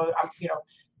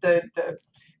the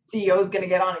CEO is going to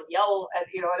get on and yell at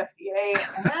FDA,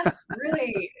 and that's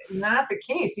really not the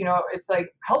case. It's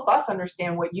like, help us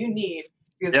understand what you need,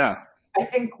 because I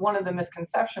think one of the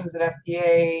misconceptions at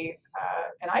FDA,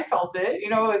 and I felt it,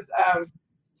 is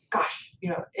gosh,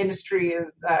 industry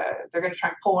is they're going to try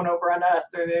and pull one over on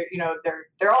us, or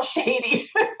they're all shady.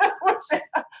 Which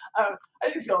I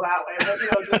didn't feel that way,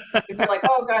 but if you're like,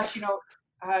 oh gosh,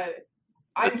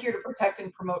 I'm here to protect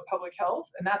and promote public health,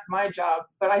 and that's my job.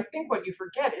 But I think what you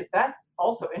forget is that's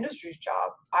also industry's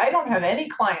job. I don't have any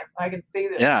clients, and I can say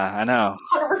this. Yeah, I know.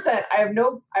 100%. I have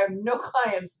no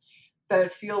clients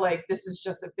that feel like this is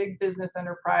just a big business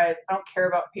enterprise. I don't care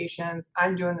about patients.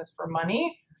 I'm doing this for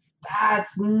money.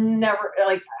 That's never,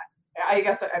 like, I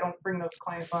guess I don't bring those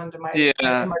clients onto my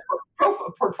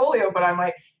portfolio, but I'm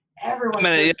like, everyone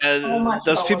cares so much.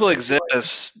 Those people exist.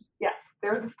 Yes,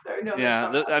 there's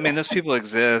those people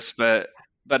exist, but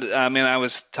I mean, I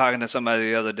was talking to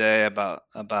somebody the other day about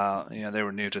they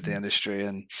were new to the industry,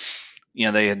 and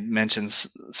they had mentioned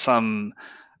some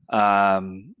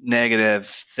negative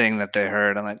thing that they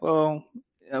heard. I'm like, well,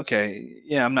 okay,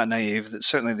 yeah, I'm not naive.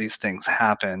 Certainly these things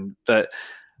happen, but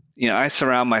I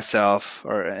surround myself,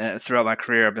 or throughout my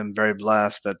career, I've been very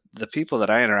blessed that the people that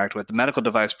I interact with, the medical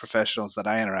device professionals that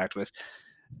I interact with,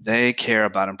 they care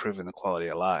about improving the quality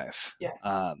of life. Yes.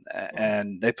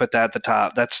 And they put that at the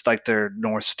top. That's like their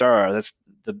North Star. That's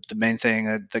the main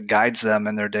thing that guides them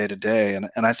in their day to day. And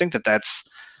I think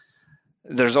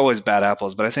there's always bad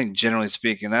apples, but I think generally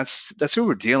speaking, that's who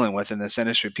we're dealing with in this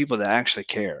industry. People that actually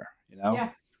care,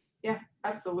 Yeah,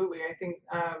 absolutely. I think,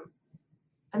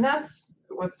 and that's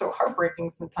what's so heartbreaking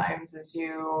sometimes is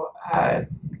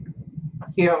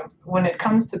when it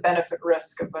comes to benefit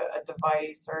risk of a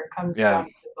device, or it comes down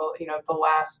to the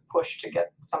last push to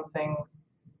get something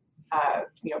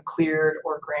cleared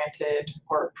or granted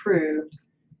or approved,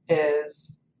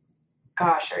 is,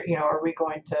 gosh, are we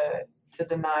going to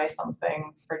deny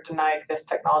something, or deny this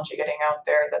technology getting out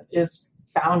there that is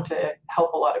bound to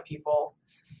help a lot of people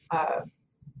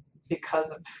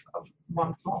because of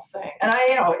one small thing? And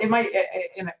it might,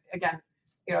 again,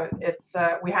 it's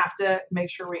we have to make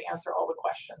sure we answer all the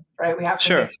questions, right? We have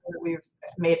to make sure that we've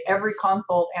made every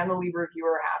consult and the lead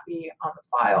reviewer happy on the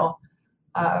file.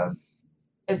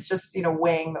 It's just,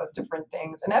 weighing those different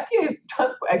things. And FDA has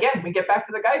done, again, we get back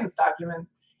to the guidance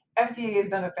documents. FDA has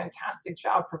done a fantastic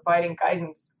job providing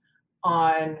guidance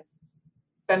on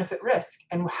benefit risk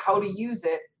and how to use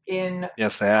it in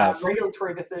Yes, they have.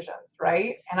 regulatory decisions,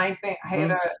 right? And I think I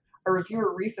had Mhm. a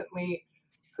reviewer recently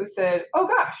who said, "Oh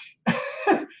gosh,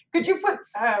 could you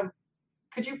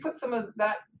put some of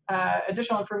that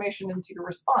additional information into your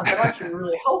response? That'd actually be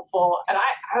really helpful." And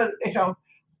I was,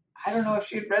 I don't know if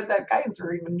she had read that guidance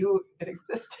or even knew it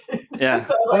existed. So I Yeah. was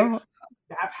like, Well,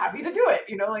 happy to do it.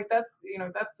 That's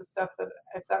the stuff that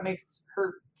if that makes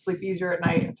her sleep easier at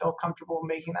night and feel comfortable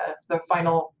making the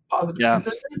final positive yeah.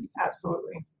 decision,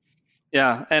 absolutely.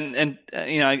 Yeah. And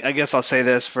I guess I'll say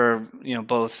this for,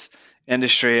 both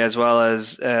industry as well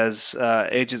as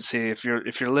agency. If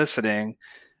you're listening,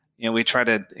 we try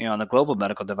to, on the Global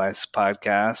Medical Device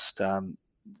podcast,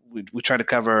 we try to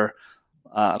cover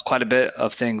quite a bit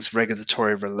of things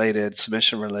regulatory related,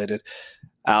 submission related.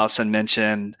 Allison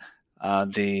mentioned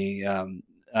the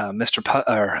Mr.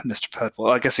 Or Mr.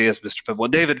 Pudwell. I guess he is Mr. Pudwell.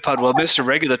 David Pudwell, Mr.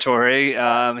 Regulatory.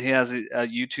 He has a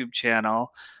YouTube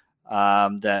channel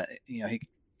that he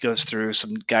goes through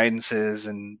some guidances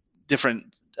and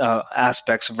different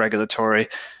aspects of regulatory.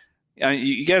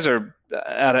 You guys are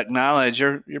at Acknowledge.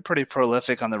 You're pretty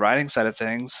prolific on the writing side of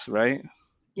things, right?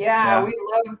 Yeah, Yeah, we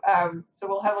love. So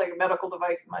we'll have like medical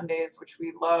device Mondays, which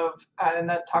we love, and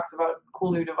that talks about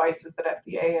cool new devices that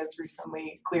FDA has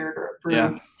recently cleared or yeah,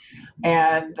 approved.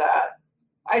 And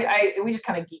we just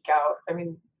kind of geek out. I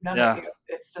mean, yeah,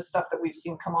 it's just stuff that we've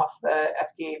seen come off the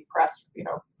FDA press,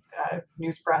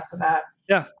 news press and that.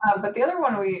 yeah. But the other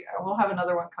one, we'll have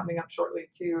another one coming up shortly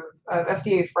too.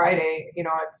 FDA Friday.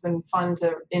 It's been fun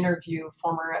to interview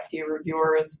former FDA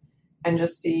reviewers and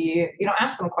just see,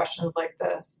 ask them questions like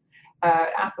this.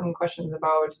 Ask them questions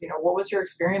about, what was your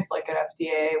experience like at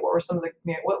FDA? What were some of the,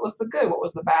 what was the good? What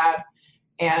was the bad?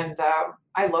 And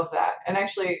I love that. And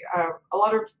actually, a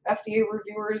lot of FDA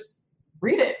reviewers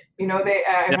read it. I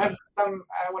Yeah. had some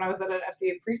when I was at an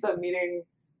FDA pre-sub meeting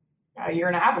a year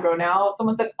and a half ago now.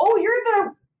 Someone said, "Oh, you're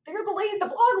the lady, the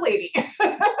blog lady."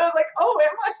 I was like, "Oh,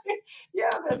 am I?" Yeah,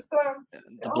 that's The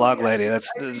oh blog yeah, lady. I read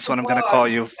That's the what I'm going to blog. call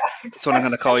you. Yeah, That's what I'm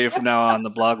going to call you from now on. The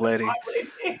blog the lady. blog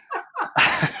lady.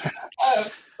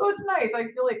 So it's nice. I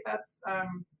feel like that's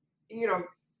you know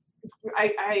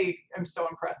I am so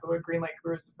impressed with what Greenlight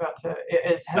Guru is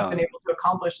has been Oh, able to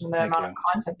accomplish and the thank amount of you.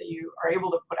 content that you are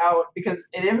able to put out because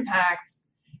it impacts.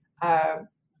 Uh,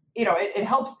 it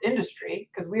helps industry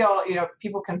because we all,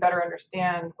 people can better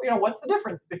understand, what's the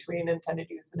difference between intended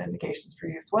use and indications for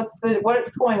use. What's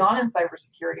going on in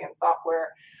cybersecurity and software,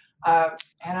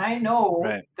 and I know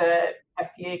Right. that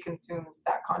FDA consumes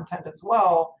that content as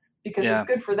well because it's Yeah.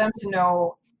 good for them to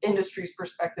know industry's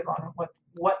perspective on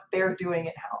what they're doing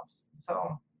in house.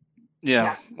 So Yeah.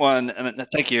 yeah, Well, and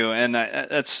thank you. And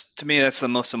that's to me, that's the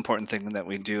most important thing that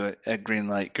we do at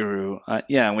Greenlight Guru.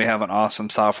 Yeah, we have an awesome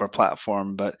software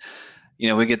platform, but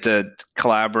we get to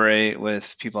collaborate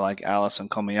with people like Allison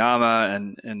Komiyama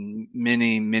and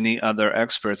many other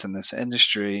experts in this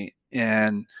industry.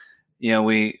 And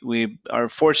we are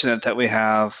fortunate that we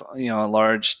have a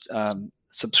large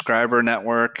subscriber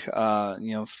network.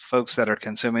 Folks that are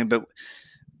consuming, but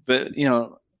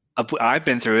I've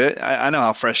been through it. I know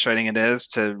how frustrating it is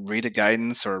to read a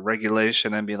guidance or a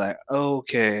regulation and be like,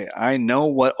 okay, I know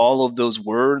what all of those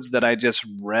words that I just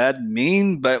read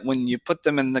mean, but when you put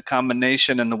them in the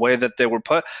combination and the way that they were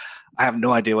put, I have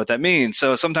no idea what that means.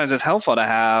 So sometimes it's helpful to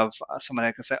have somebody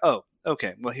that can say, oh,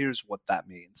 okay, well, here's what that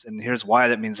means, and here's why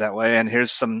that means that way, and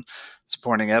here's some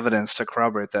supporting evidence to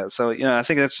corroborate that. So, I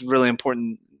think that's a really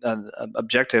important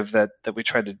objective that we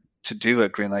try to do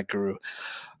at Greenlight Guru.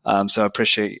 So I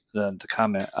appreciate the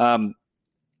comment.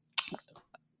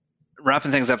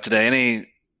 Wrapping things up today, any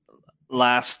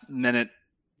last minute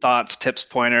thoughts, tips,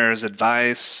 pointers,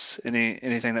 advice,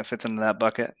 anything that fits into that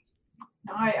bucket?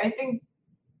 no, I think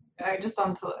just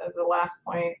on to the last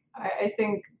point, I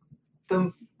think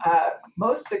the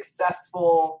most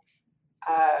successful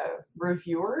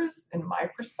reviewers, in my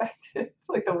perspective,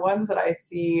 like the ones that I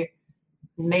see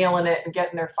nailing it and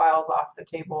getting their files off the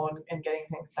table and getting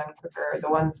things done quicker, the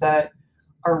ones that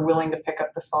are willing to pick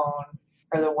up the phone,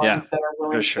 are the Yeah, ones that are for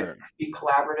willing to sure. be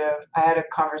collaborative. I had a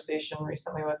conversation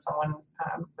recently with someone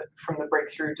from the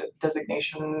breakthrough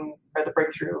designation or the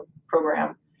breakthrough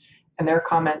program, and their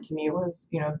comment to me was,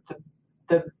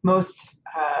 the most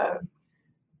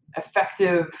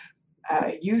effective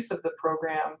use of the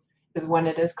program is when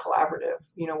it is collaborative.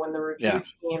 When the review Yeah,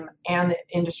 team and the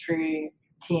industry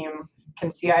team can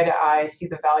see eye to eye, see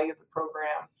the value of the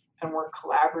program, and work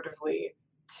collaboratively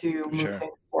to move Sure.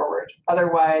 things forward.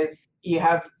 Otherwise, you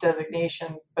have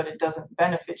designation, but it doesn't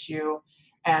benefit you.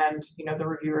 And, the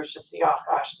reviewers just see, oh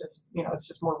gosh, this, it's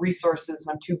just more resources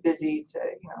and I'm too busy to,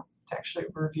 to actually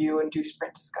review and do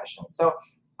sprint discussions. So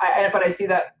but I see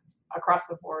that across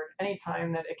the board.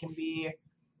 Anytime that it can be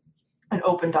an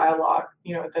open dialogue,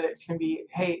 that it can be,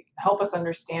 hey, help us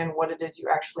understand what it is you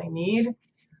actually need.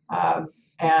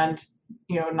 And,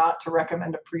 not to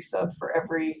recommend a pre-sub for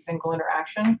every single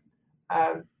interaction.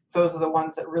 Those are the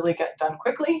ones that really get done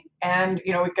quickly. And,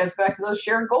 it goes back to those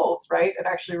shared goals, right? It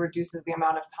actually reduces the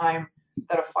amount of time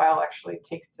that a file actually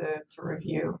takes to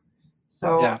review.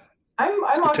 So Yeah.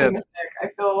 I'm optimistic. I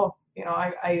feel,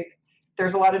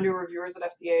 there's a lot of new reviewers at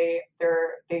FDA.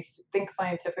 They think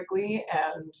scientifically,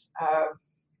 and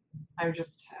I'm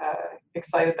just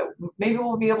excited that maybe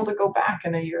we'll be able to go back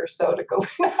in a year or so to go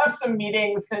have some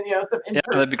meetings and some in-person. Yeah,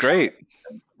 that'd be great.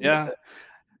 Yeah.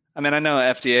 I mean, I know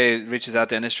FDA reaches out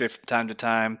to industry from time to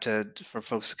time for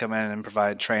folks to come in and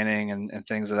provide training and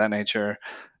things of that nature.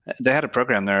 They had a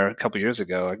program there a couple years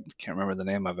ago. I can't remember the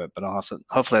name of it, but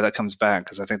hopefully that comes back,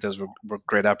 because I think those were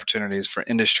great opportunities for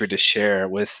industry to share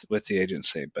with the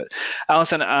agency. But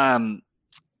Allison,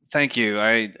 thank you.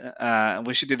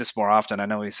 We should do this more often. I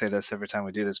know we say this every time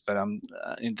we do this, but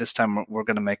this time we're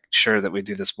going to make sure that we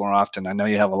do this more often. I know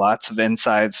you have lots of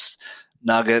insights,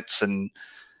 nuggets, and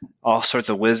all sorts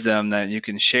of wisdom that you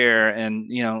can share. And,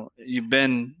 you've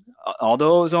been,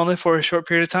 although it was only for a short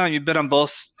period of time, you've been on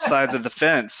both sides of the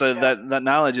fence. So Yeah. that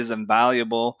knowledge is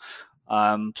invaluable.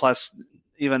 Plus,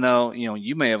 even though,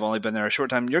 you may have only been there a short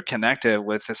time, you're connected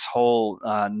with this whole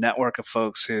network of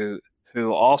folks who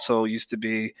also used to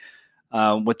be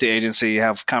with the agency. You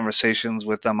have conversations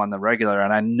with them on the regular.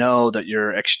 And I know that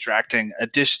you're extracting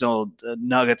additional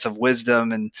nuggets of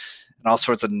wisdom and all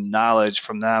sorts of knowledge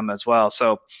from them as well.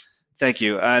 So thank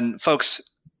you. And folks,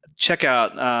 check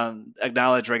out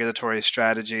Acknowledge Regulatory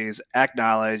Strategies,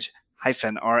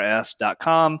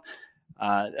 acknowledge-rs.com.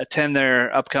 Attend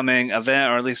their upcoming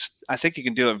event, or at least I think you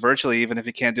can do it virtually, even if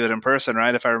you can't do it in person,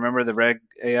 right? If I remember the Reg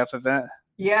AF event.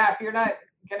 Yeah, if you're not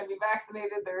going to be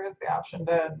vaccinated, there is the option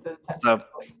to attend. So,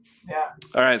 yeah.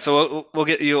 All right, so we'll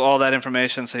get you all that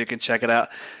information so you can check it out.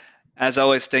 As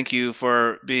always, thank you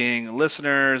for being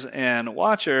listeners and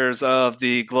watchers of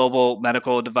the Global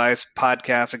Medical Device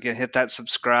Podcast. Again, hit that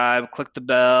subscribe, click the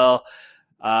bell,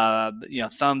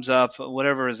 thumbs up,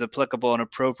 whatever is applicable and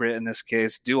appropriate in this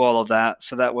case. Do all of that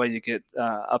so that way you get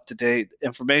up-to-date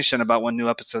information about when new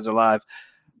episodes are live.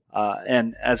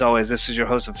 And as always, this is your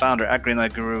host and founder at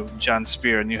Greenlight Guru, Jon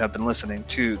Speer, and you have been listening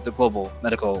to the Global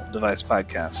Medical Device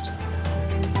Podcast.